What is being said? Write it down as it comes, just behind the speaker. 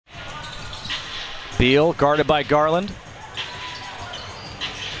Beal guarded by Garland.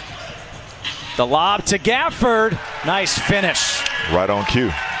 The lob to Gafford. Nice finish. Right on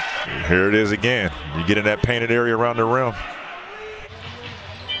cue. Here it is again. You get in that painted area around the rim.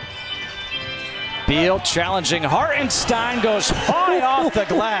 Beal challenging Hartenstein, goes high off the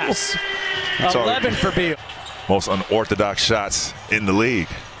glass. 11 for Beal. Most unorthodox shots in the league.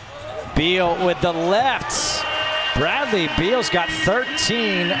 Beal with the left. Bradley Beal's got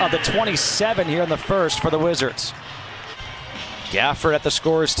 13 of the 27 here in the first for the Wizards. Gafford at the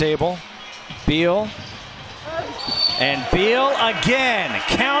scorer's table. Beal. And Beal again.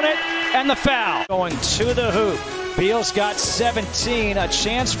 Count it, and the foul. Going to the hoop. Beal's got 17, a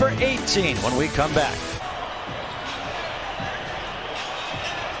chance for 18 when we come back.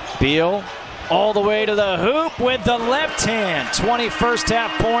 Beal all the way to the hoop with the left hand. 20 first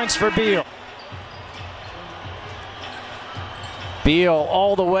half points for Beal. Beal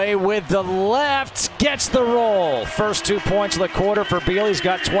all the way with the left, gets the roll. First 2 points of the quarter for Beal. He's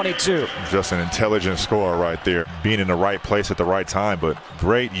got 22. Just an intelligent scorer right there. Being in the right place at the right time, but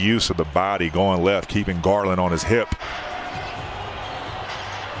great use of the body going left, keeping Garland on his hip.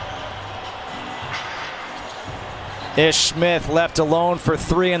 Ish Smith left alone for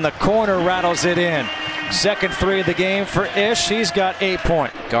three in the corner, rattles it in. Second three of the game for Ish. He's got 8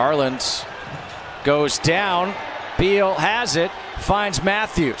 points. Garland goes down. Beal has it, finds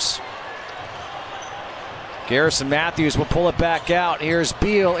Matthews. Garrison Matthews will pull it back out. Here's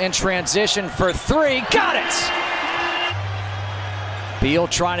Beal in transition for three. Got it! Beal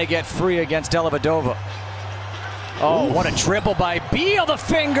trying to get free against Dellavedova. Oh, what a dribble by Beal. The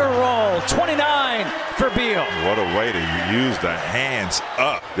finger roll. 29 for Beal. What a way to use the hands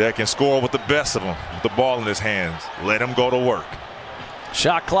up. That can score with the best of them. With the ball in his hands. Let him go to work.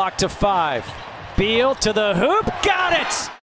 Shot clock to 5. Beal to the hoop. Got it!